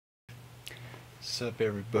Sup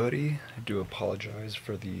everybody, I do apologize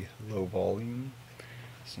for the low volume,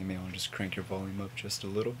 so you may want to just crank your volume up just a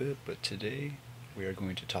little bit, but today we are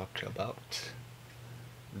going to talk about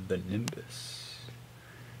the Nimbus.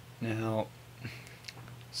 Now,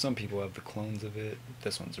 some people have the clones of it,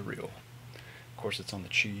 this one's a real. Of course it's on the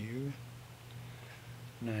Chi-U.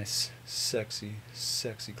 Nice, sexy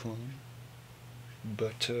clone.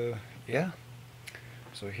 But yeah,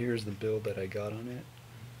 so here's the build that I got on it.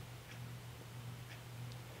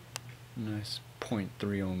 Nice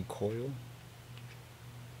 0.3 ohm coil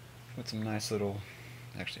with some nice little,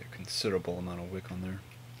 actually a considerable amount of wick on there.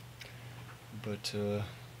 But let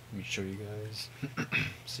me show you guys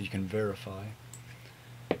so you can verify.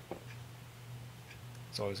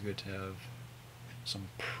 It's always good to have some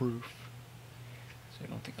proof so you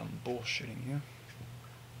don't think I'm bullshitting you.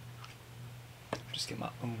 Just get my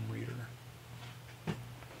ohm reader.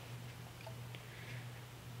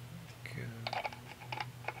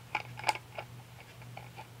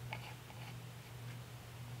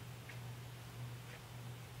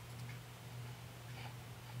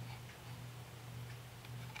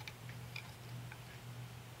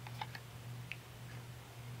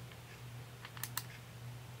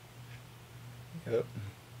 Yep.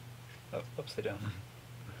 Oh, upside down.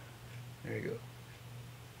 There you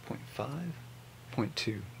go. 0.5?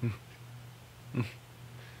 0.2.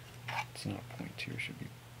 It's not 0.2, it should be.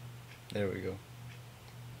 There we go.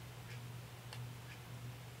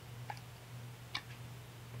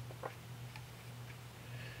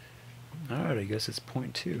 Alright, I guess it's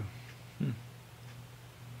 0.2.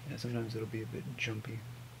 Yeah, sometimes it'll be a bit jumpy.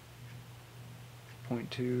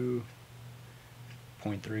 0.2,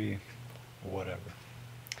 0.3, whatever.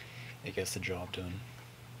 It gets the job done.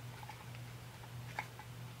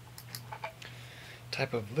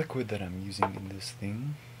 Type of liquid that I'm using in this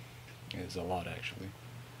thing is a lot, actually.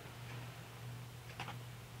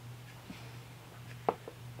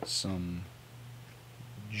 Some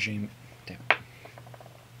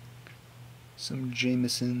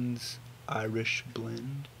Jameson's Irish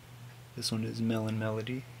blend. This one is Melon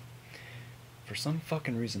Melody. For some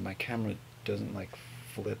fucking reason my camera doesn't like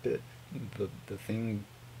flip it, the thing,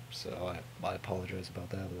 so I apologize about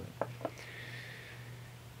that, but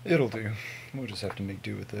it'll do. We'll just have to make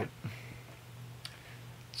do with it.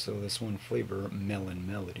 So this one flavor, Melon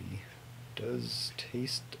Melody, does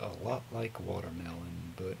taste a lot like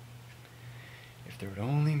watermelon, but if they would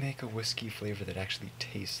only make a whiskey flavor that actually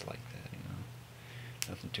tastes like that, you know,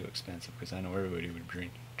 nothing too expensive, because I know everybody would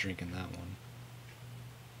drinking that one.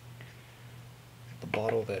 The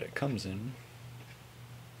bottle that it comes in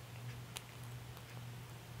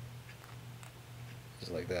is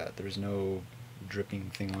like that. There's no dripping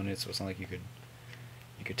thing on it, so it's not like you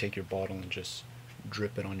could take your bottle and just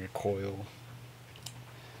drip it on your coil.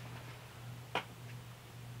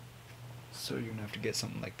 So you're gonna have to get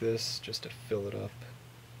something like this just to fill it up,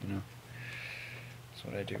 you know. That's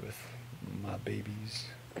what I do with my babies.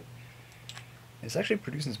 It's actually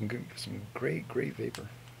producing some great vapor.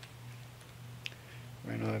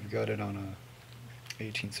 Right now I've got it on a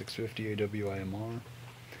 18650 AWIMR.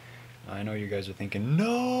 I know you guys are thinking,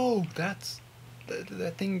 no, that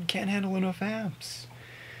thing can't handle enough amps.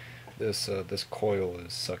 This coil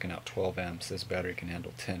is sucking out 12 amps. This battery can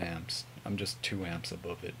handle 10 amps. I'm just 2 amps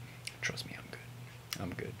above it. Trust me, I'm good.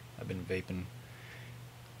 I'm good. I've been vaping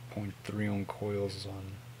 0.3 ohm coils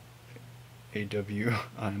on AWIMR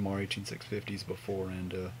 18650s before,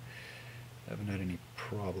 and haven't had any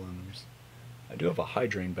problems. I do have a high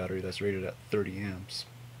drain battery that's rated at 30 amps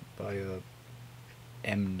by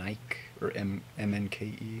MNKE, or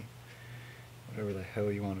MNKE, whatever the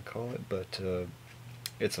hell you want to call it, but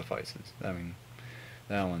it suffices. I mean,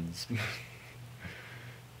 that one's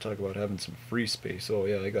talk about having some free space. Oh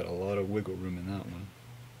yeah, I got a lot of wiggle room in that one.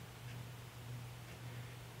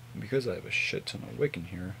 And because I have a shit ton of wick in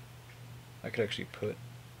here, I could actually put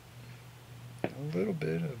a little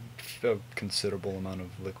bit of a considerable amount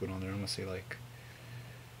of liquid on there. I'm gonna say like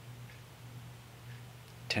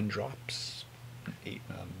 10 drops,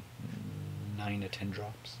 9 to 10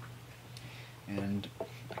 drops, and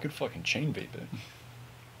I could fucking chain vape it.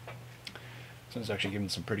 So it's actually giving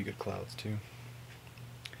some pretty good clouds too.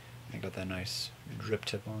 I got that nice drip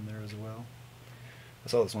tip on there as well. I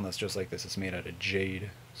saw this one that's just like this. It's made out of jade,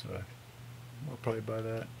 so I'll probably buy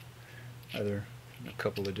that either in a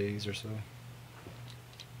couple of days or so.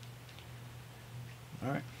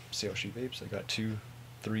 Alright, see how she vapes. I got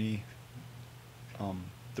three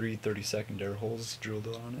 30-second air holes drilled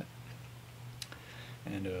on it,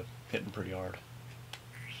 and hitting pretty hard.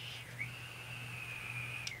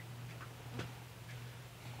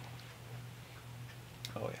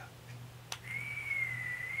 Oh yeah.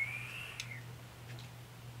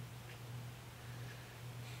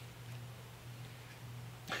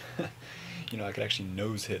 You know, I could actually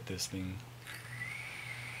nose hit this thing.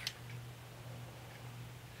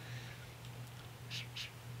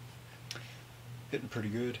 Hitting pretty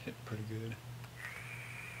good, hitting pretty good.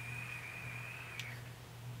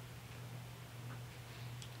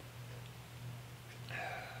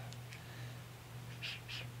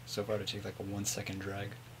 So far to take like a 1 second drag.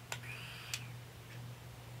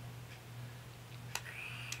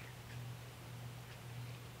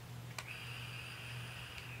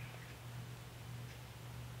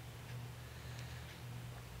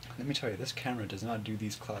 Let me tell you, this camera does not do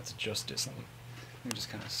these clouds justice. Let me just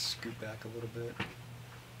kind of scoot back a little bit.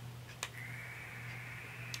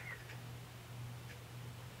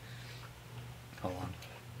 Hold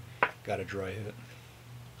on. Got a dry hit.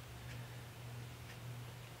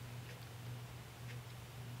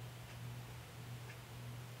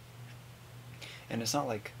 And it's not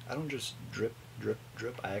like, I don't just drip, drip,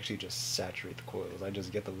 drip. I actually just saturate the coils. I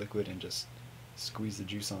just get the liquid and just squeeze the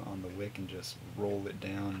juice on the wick and just roll it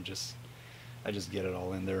down and I just get it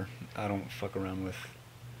all in there. I don't fuck around with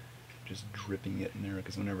just dripping it in there,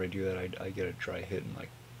 because whenever I do that, I get a dry hit in like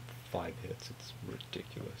 5 hits. It's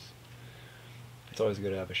ridiculous. It's always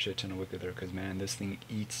good to have a shit ton of wick there, because man, this thing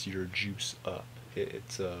eats your juice up.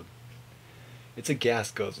 It's a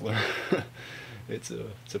gas guzzler. It's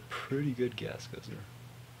a pretty good gas guzzler.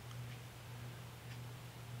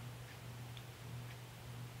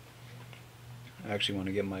 I actually want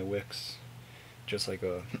to get my wicks just like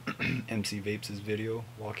a MC Vapes' video,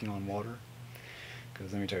 Walking on Water.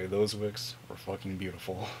 Because let me tell you, those wicks were fucking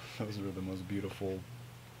beautiful. Those were the most beautiful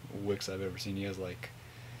wicks I've ever seen. He has like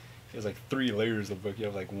 3 layers of wick. You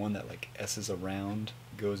have like one that like S's around,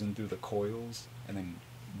 goes in through the coils, and then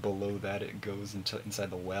below that it goes inside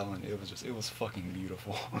the well, and it was fucking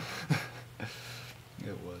beautiful.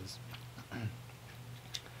 It was.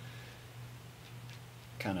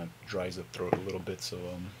 Kind of dries the throat a little bit, so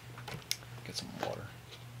get some water.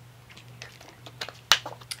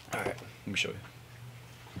 Alright, let me show you.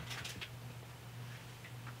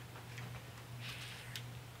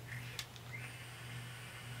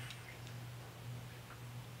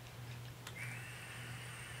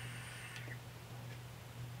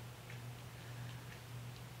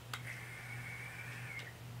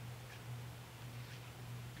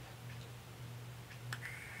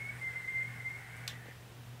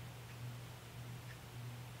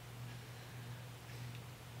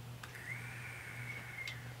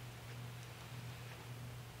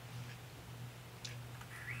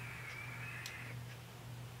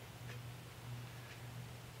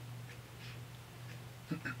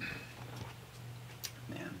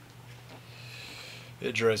 Man,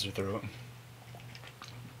 it dries your throat.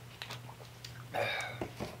 I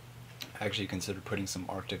actually considered putting some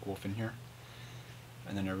Arctic Wolf in here,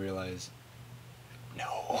 and then I realized,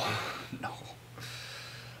 no, no,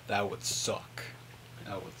 that would suck.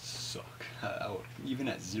 That would suck. I would, even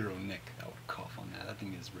at 0 nick, I would cough on that. That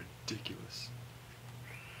thing is ridiculous.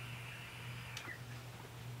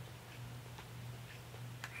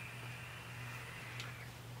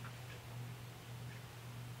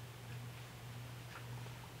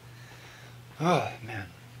 Oh, man.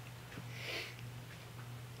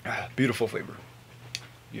 Beautiful flavor.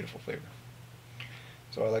 Beautiful flavor.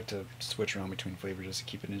 So I like to switch around between flavors just to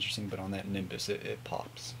keep it interesting, but on that Nimbus, it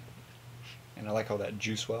pops. And I like how that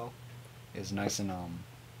juice well is nice and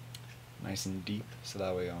deep, so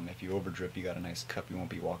that way if you over drip, you got a nice cup, you won't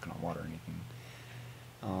be walking on water or anything.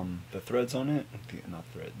 The threads on it,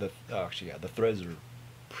 the threads are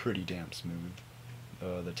pretty damn smooth.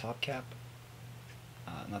 The top cap,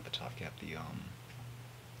 not the top cap, the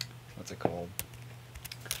what's it called?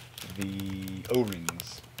 The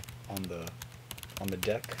O-rings on the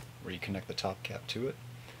deck where you connect the top cap to it.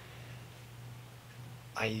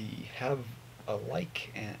 I have a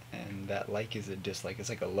like, and that like is a dislike. It's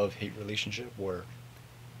like a love-hate relationship where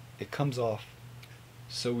it comes off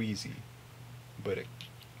so easy, but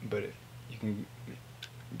you can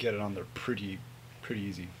get it on there pretty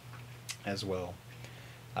easy as well.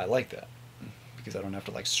 I like that because I don't have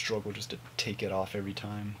to like struggle just to take it off every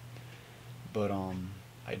time. But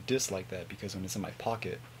I dislike that because when it's in my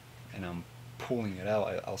pocket and I'm pulling it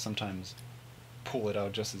out, I'll sometimes pull it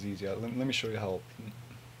out just as easy. Let me show you how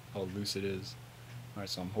loose it is. Alright,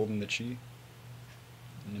 so I'm holding the Chi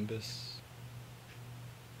Nimbus.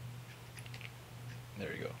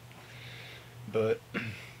 There you go. But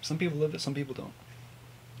some people love it, some people don't.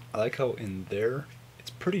 I like how in there it's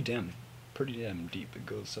pretty damn deep. It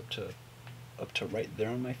goes up to right there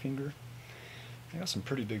on my finger. I got some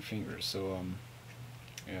pretty big fingers, so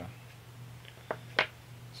yeah.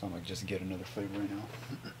 So I'm gonna just get another flavor right now.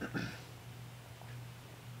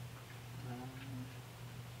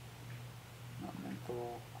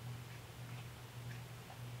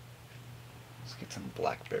 Let's get some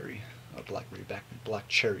black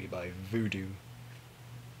cherry by Voodoo.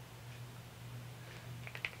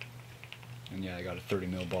 And yeah, I got a 30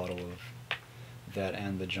 ml bottle of that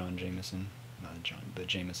and the the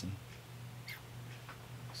Jameson.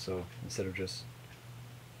 So instead of just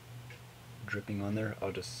dripping on there,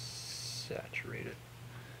 I'll just saturate it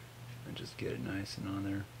and just get it nice and on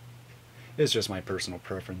there. It's just my personal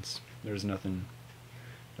preference. There's nothing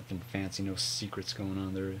fancy, no secrets going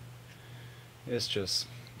on there. It's just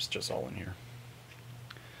all in here.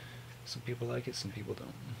 Some people like it, some people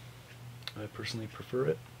don't. I personally prefer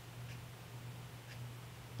it.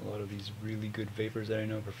 A lot of these really good vapors that I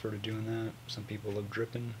know prefer to doing that. Some people love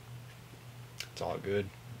dripping. It's all good.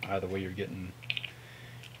 Either way, you're getting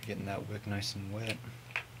that wick nice and wet.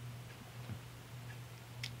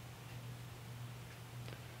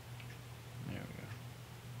 There we go.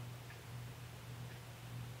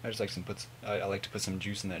 I just like I like to put some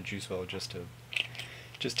juice in that juice well just to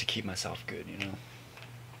keep myself good, you know.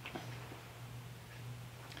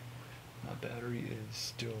 My battery is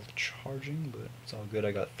still charging, but it's all good.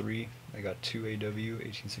 I got two AW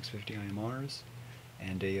 18650 IMRs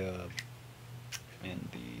and the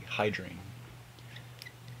hydrang.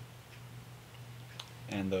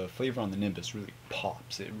 And the flavor on the Nimbus really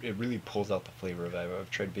pops. It really pulls out the flavor of it.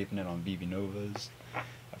 I've tried vaping it on VV Novas.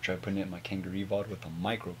 I've tried putting it in my Kangaroo VOD with a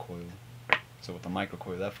microcoil. So with the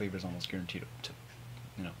microcoil, that flavor is almost guaranteed to,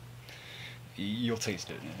 you know, you'll taste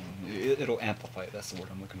it, and it'll amplify it. That's the word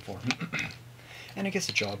I'm looking for. And it gets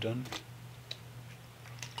the job done.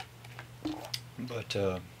 But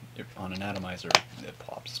on an Atomizer, it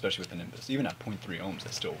pops, especially with the Nimbus. Even at 0.3 ohms,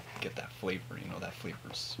 I still get that flavor. You know, that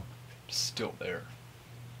flavor's still there.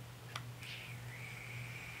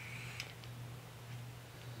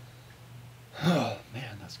 Oh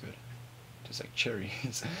man, that's good. Just like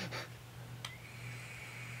cherries.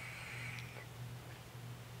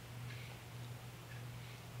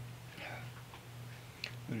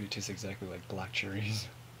 Literally tastes exactly like black cherries.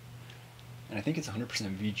 And I think it's 100%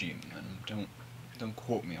 VG, and don't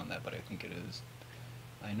quote me on that, but I think it is.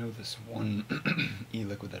 I know this one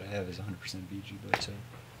e-liquid that I have is 100% VG, but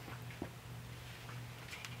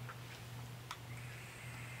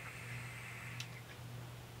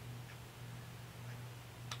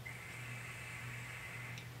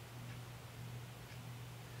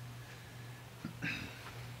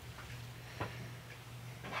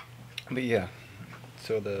but yeah,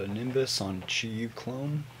 so the Nimbus on Chiyu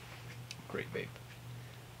clone, great vape.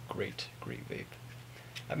 Great vape.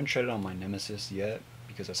 I haven't tried it on my Nemesis yet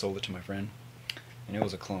because I sold it to my friend, and it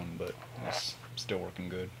was a clone, but it's still working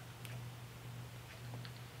good.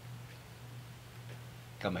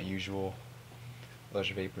 Got my usual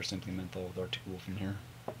Lush Vapor Simply Menthol with Arctic Wolf in here.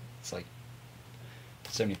 It's like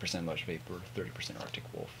 70% Lush Vapor, 30% Arctic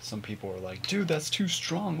Wolf. Some people are like, dude, that's too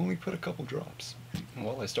strong, only put a couple drops.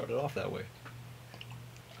 Well, I started off that way.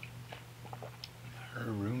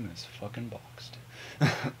 Her room is fucking boxed.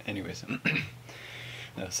 Anyways,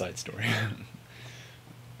 side story.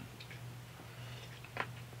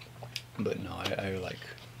 But no, I like,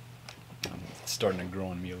 it's starting to grow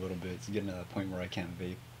on me a little bit. It's getting to that point where I can't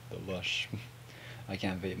vape the Lush. I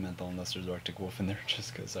can't vape menthol unless there's Arctic Wolf in there,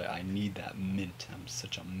 just because I need that mint. I'm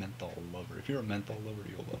such a menthol lover. If you're a menthol lover,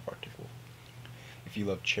 you'll love Arctic Wolf. If you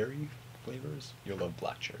love cherry flavors, you'll love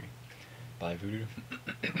Black Cherry by Voodoo.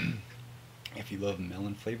 If you love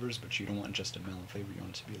melon flavors, but you don't want just a melon flavor, you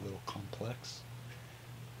want it to be a little complex,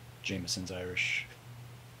 Jameson's Irish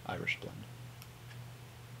blend.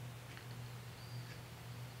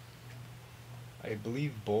 I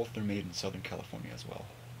believe both are made in Southern California as well,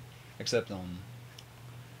 except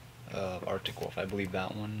Arctic Wolf. I believe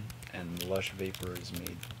that one and Lush Vapor is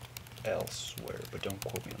made elsewhere, but don't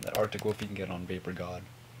quote me on that. Arctic Wolf you can get on Vapor God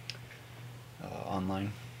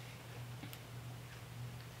online.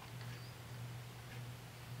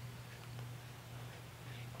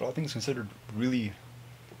 But all things considered, really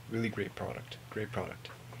great product. Great product.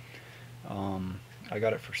 I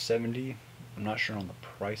got it for $70. I'm not sure on the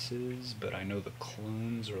prices, but I know the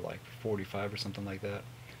clones are like $45 or something like that.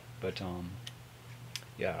 But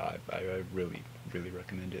yeah, I really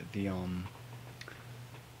recommend it. The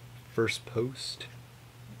first post,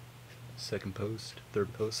 second post,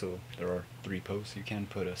 third post, so there are 3 posts. You can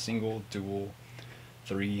put a single, dual,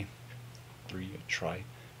 three, a tri,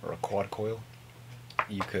 or a quad coil.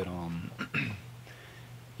 You could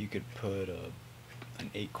you could put an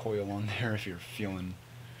 8 coil on there if you're feeling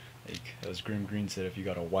like, as Grim Green said, if you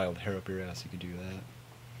got a wild hair up your ass, you could do that.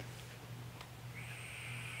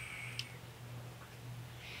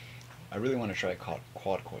 I really want to try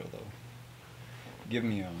quad coil though. Give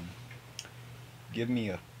me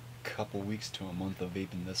a couple weeks to a month of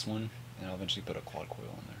vaping this one, and I'll eventually put a quad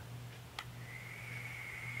coil in there.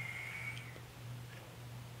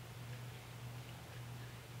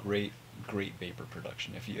 Great vapor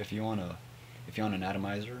production. If you want an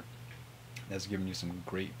atomizer that's giving you some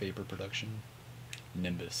great vapor production,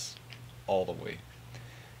 Nimbus, all the way.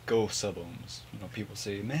 Go Sub-Ohms. You know, people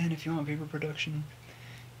say, man, if you want vapor production,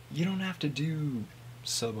 you don't have to do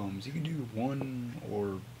Sub-Ohms. You can do 1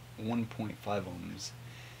 or 1.5 ohms.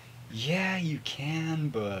 Yeah, you can,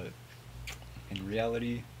 but in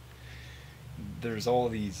reality, there's all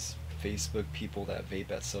these Facebook people that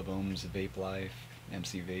vape at Sub-Ohms, Vape Life,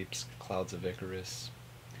 MC Vapes, Clouds of Icarus,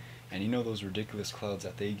 and you know those ridiculous clouds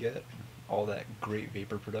that they get? All that great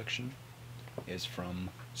vapor production is from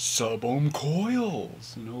Sub-Ohm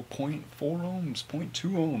coils, you know, 0.4 ohms,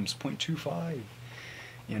 0.2 ohms, 0.25,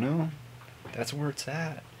 you know, that's where it's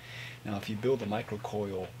at. Now if you build a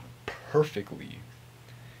microcoil perfectly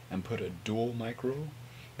and put a dual micro,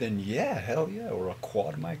 then yeah, hell yeah, or a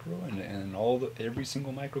quad micro, and every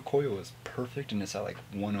single microcoil is perfect and it's at like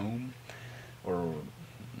 1 ohm, or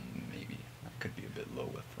maybe, that could be a bit low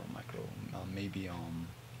for a micro, maybe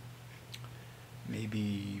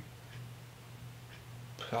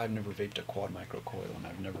I've never vaped a quad microcoil and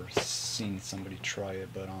I've never seen somebody try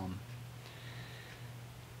it, but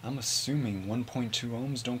I'm assuming 1.2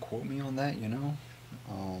 ohms, don't quote me on that, you know.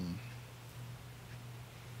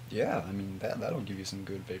 Yeah, I mean that'll give you some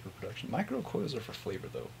good vapor production. Microcoils are for flavor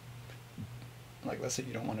though. Like let's say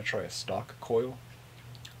you don't want to try a stock coil,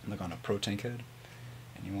 like on a pro tank head,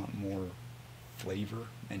 and you want more flavor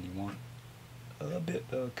and you want a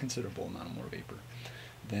considerable amount of more vapor,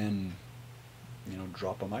 then you know,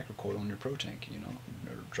 drop a microcoil in your pro tank, you know,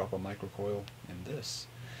 or drop a microcoil in this.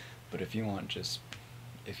 But if you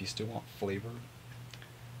still want flavor,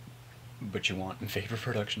 but you want vapor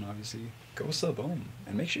production, obviously, go Sub-Ohm,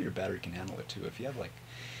 and make sure your battery can handle it too. If you have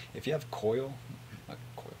if you have a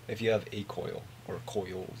coil or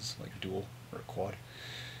coils, like dual or quad,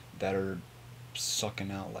 that are sucking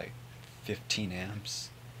out like 15 amps,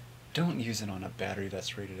 don't use it on a battery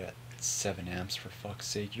that's rated at 7 amps, for fuck's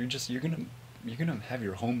sake. You're gonna have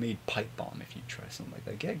your homemade pipe bomb if you try something like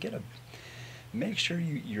that. Make sure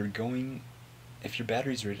you're going, if your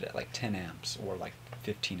battery's rated at like 10 amps or like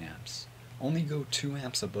 15 amps, only go 2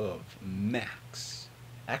 amps above max.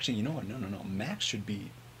 Actually, you know what? No. Max should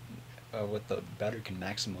be what the battery can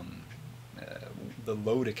maximum, the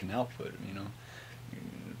load it can output. You know,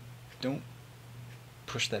 don't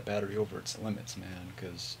push that battery over its limits, man,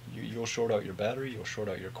 because you'll short out your battery, you'll short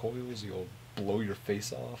out your coils, you'll blow your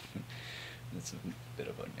face off. It's a bit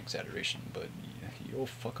of an exaggeration, but you'll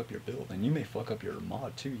fuck up your build, and you may fuck up your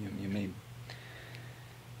mod too. You may,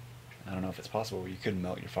 I don't know if it's possible, you could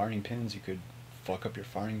melt your firing pins, you could fuck up your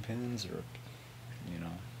firing pins, or, you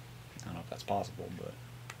know, I don't know if that's possible,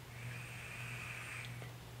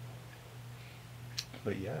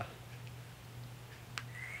 but yeah.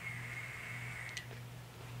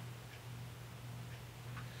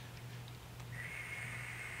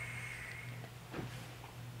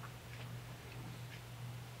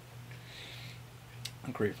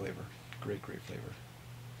 Great flavor, great flavor.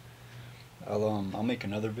 I'll make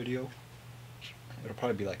another video. It'll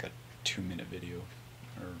probably be like a 2-minute video,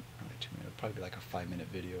 or not 2 minute, it'll probably be like a 5-minute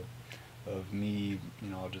video of me. You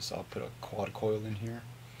know, I'll put a quad coil in here.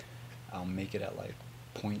 I'll make it at like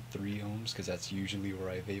 0.3 ohms, because that's usually where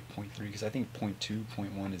I vape 0.3, because I think 0.2,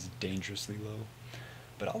 0.1 is dangerously low.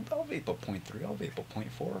 But I'll vape a 0.3, I'll vape a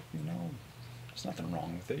 0.4. You know, there's nothing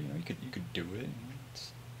wrong with it. You know, you could do it.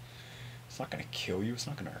 It's not gonna kill you. It's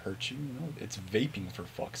not gonna hurt you. You know, it's vaping, for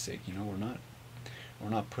fuck's sake. You know, we're not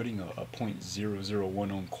putting a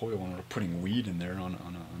 0.001 ohm coil and we're putting weed in there on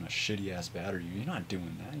a shitty ass battery. You're not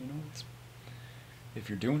doing that. You know, if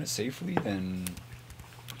you're doing it safely, then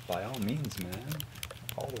by all means, man,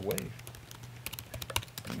 all the way.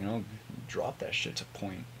 You know, drop that shit to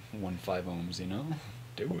 0.15 ohms. You know,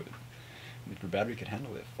 do it. If your battery can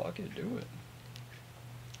handle it, fuck it, do it.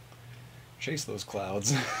 Chase those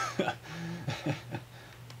clouds.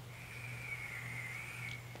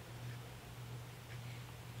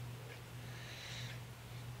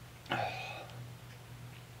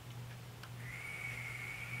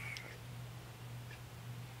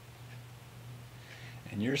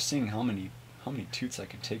 And you're seeing how many toots I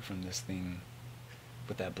can take from this thing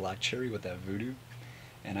with that black cherry, with that voodoo,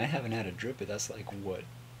 and I haven't had a drip it. That's like what,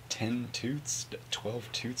 10 toots,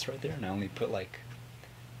 12 toots right there, and I only put like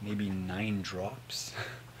maybe 9 drops.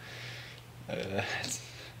 That's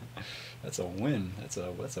a win. That's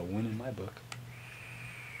a win in my book.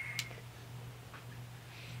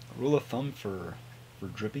 Rule of thumb for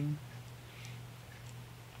dripping: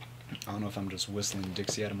 I don't know if I'm just whistling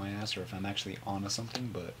Dixie out of my ass or if I'm actually onto something,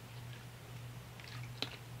 but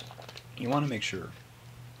you want to make sure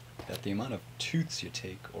that the amount of tooths you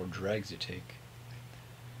take or drags you take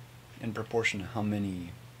in proportion to how many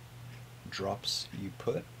drops you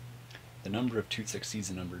put, the number of tooths exceeds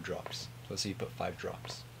the number of drops. So let's say you put 5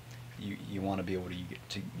 drops. You want to be able to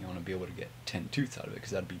get 10 tooths out of it,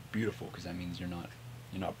 because that'd be beautiful, because that means you're not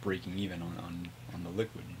breaking even on the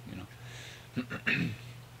liquid, you know.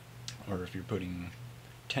 Or if you're putting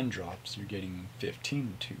 10 drops, you're getting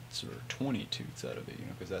 15 tooths or 20 tooths out of it, you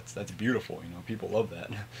know, because that's beautiful, you know. People love that.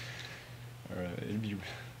 Or it'd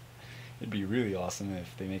be really awesome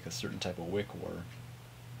if they make a certain type of wick where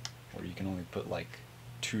you can only put like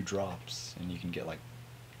 2 drops and you can get like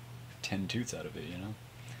 10 tooths out of it, you know.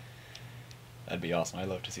 That'd be awesome. I'd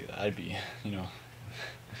love to see that. I'd be, you know,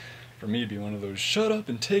 for me it'd be one of those shut up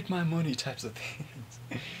and take my money types of things.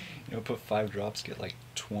 You know, put 5 drops, get like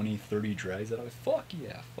 20, 30 drags out of it. Fuck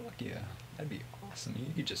yeah, fuck yeah. That'd be awesome.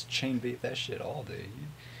 You could just chain vape that shit all day.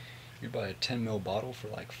 You buy a 10 ml bottle for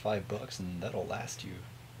like $5 and that'll last you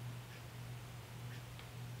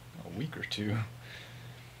a week or 2.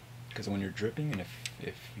 Because when you're dripping, and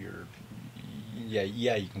if you're, yeah,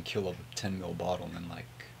 you can kill a 10 ml bottle in like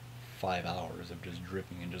 5 hours of just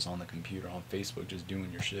dripping and just on the computer, on Facebook, just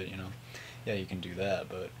doing your shit, you know. Yeah, you can do that,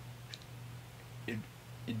 but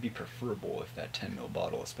it'd be preferable if that 10 ml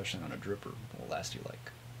bottle, especially on a dripper, will last you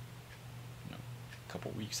like, you know, a couple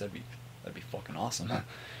weeks. That'd be fucking awesome.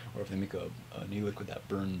 Or if they make a new liquid that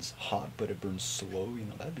burns hot but it burns slow, you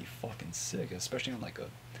know, that'd be fucking sick. Especially on like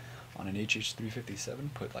on an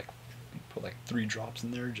HH357, put like 3 drops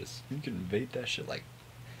in there. Just, you can vape that shit like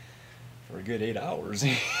for a good 8 hours,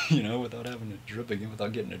 you know, without having to drip again,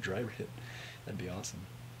 without getting a dry hit. That'd be awesome.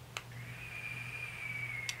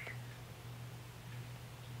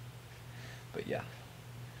 But yeah,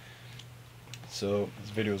 so this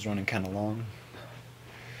video is running kind of long.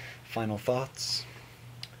 Final thoughts: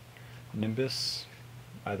 Nimbus,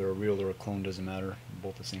 either a real or a clone, doesn't matter,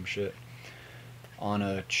 both the same shit. On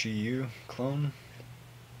a Chi-Yu clone,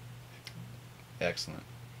 excellent.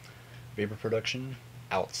 Vapor production,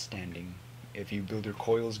 outstanding. If you build your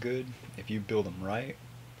coils good, if you build them right,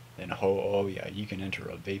 then oh yeah, you can enter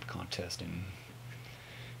a vape contest and,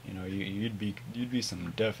 you know, you'd be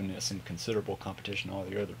some considerable competition to all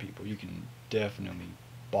the other people. You can definitely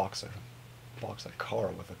box a car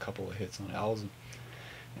with a couple of hits on it.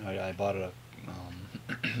 I bought it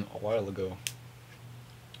a while ago.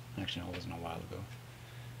 Actually, no, it wasn't a while ago.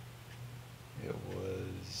 It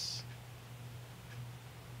was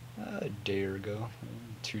a day or ago,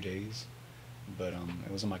 2 days. But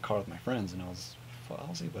it was in my car with my friends, and I was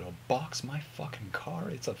able to box my fucking car.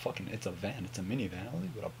 It's a van, it's a minivan. I was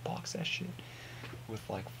able to box that shit with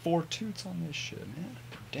like 4 toots on this shit, man.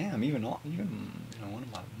 Damn, even you know, one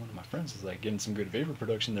of my friends was like, getting some good vapor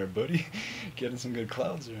production there, buddy. Getting some good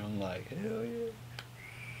clouds there. I'm like, hell yeah.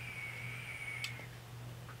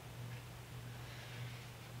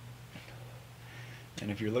 And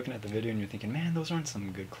if you're looking at the video and you're thinking, man, those aren't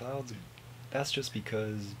some good clouds, that's just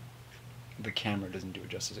because the camera doesn't do it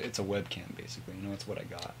justice. It's a webcam, basically. You know, it's what I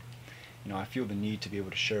got. You know, I feel the need to be able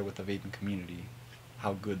to share with the vaping community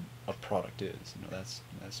how good a product is. You know, that's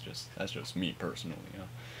just me personally. You know,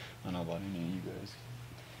 I don't know about any of you guys.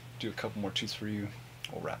 Do a couple more tooths for you.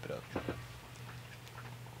 We'll wrap it up. Go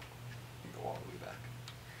all the way back.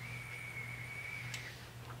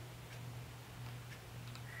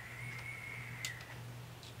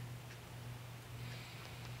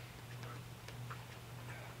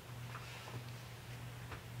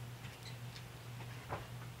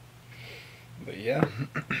 But yeah.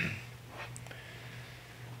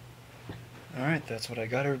 Alright, that's what I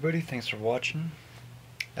got, everybody. Thanks for watching.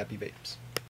 Happy vapes.